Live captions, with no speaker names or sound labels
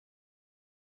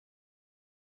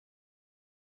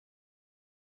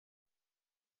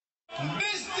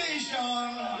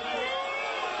station,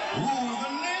 rule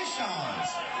the nations.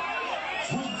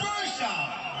 Version,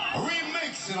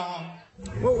 remix, you know.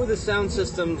 What were the sound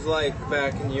systems like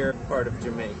back in your part of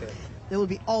Jamaica? There will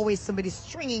be always somebody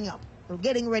stringing up,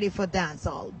 getting ready for dance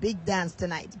hall. Big dance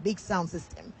tonight, big sound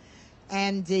system.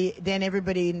 And then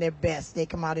everybody in their best, they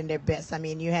come out in their best. I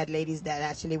mean, you had ladies that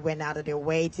actually went out of their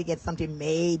way to get something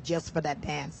made just for that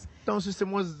dance. Sound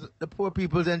system was the poor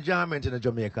people's enjoyment in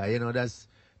Jamaica. You know, that's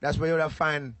where you would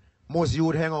find most you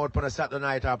would hang out on a Saturday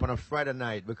night or on a Friday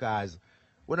night, because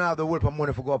we don't have the whole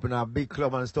money for go up in a big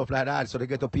club and stuff like that. So they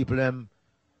get the people them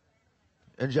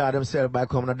enjoy themselves by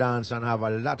coming to dance and have a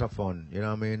lot of fun. You know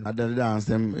what I mean? And the dance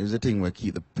them is the thing where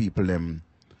keep the people them,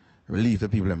 relieve the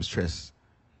people them stress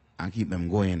and keep them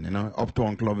going. You know,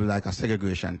 Uptown Club is like a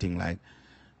segregation thing. Like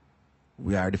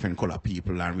we are different color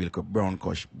people and we look brown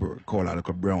color,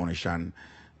 look brownish, and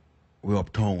we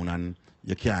uptown and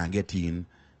you can't get in.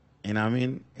 You know what I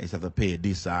mean? It's have to pay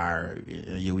this or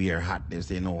you wear hat, they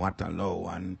say no hot and low,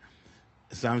 and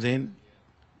see what I'm saying?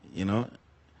 You know?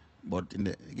 But in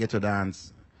the ghetto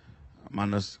dance, man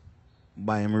just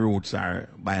buy him roots or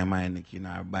buy him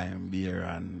Heineken or buy him beer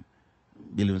and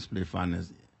Billion Spliff and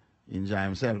enjoy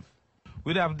himself.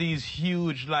 We'd have these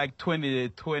huge, like 20,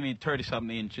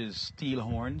 30-something inches steel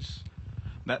horns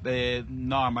that they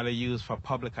normally use for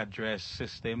public address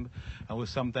system. And we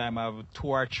sometimes have 2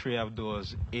 or 3 of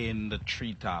those in the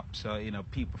treetop. So, you know,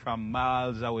 people from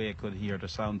miles away could hear the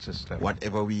sound system.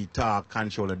 Whatever we talk,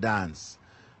 control the dance.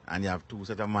 And you have 2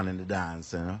 sets of men in the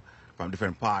dance, you know, from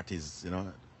different parties, you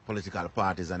know, political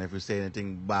parties. And if you say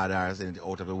anything bad or say anything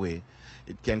out of the way,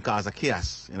 it can cause a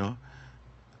chaos, you know.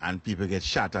 And people get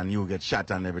shot and you get shot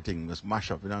and everything just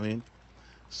mash up, you know what I mean?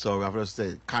 So we have to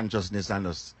say consciousness and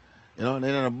just, you know,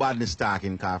 there ain't no badness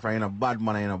talking, because if you're a bad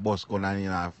man, you're a bus gun and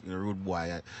you're a rude boy,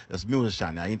 you're a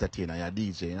musician, you're an entertainer, you're a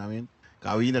DJ, you know what I mean?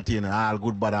 Because we entertain all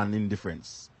good, bad and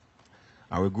indifference.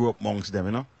 And we grew up amongst them,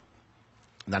 you know?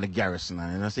 Not the garrison,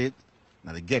 you know, see it?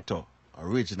 Not the ghetto,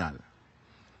 original.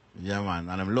 Yeah, man,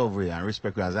 and I'm love you and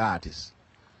respect you as an artist.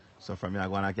 So from here, I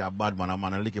go and like a bad man, I'm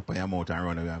going to lick up on your mouth and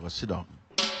run away and go sit down.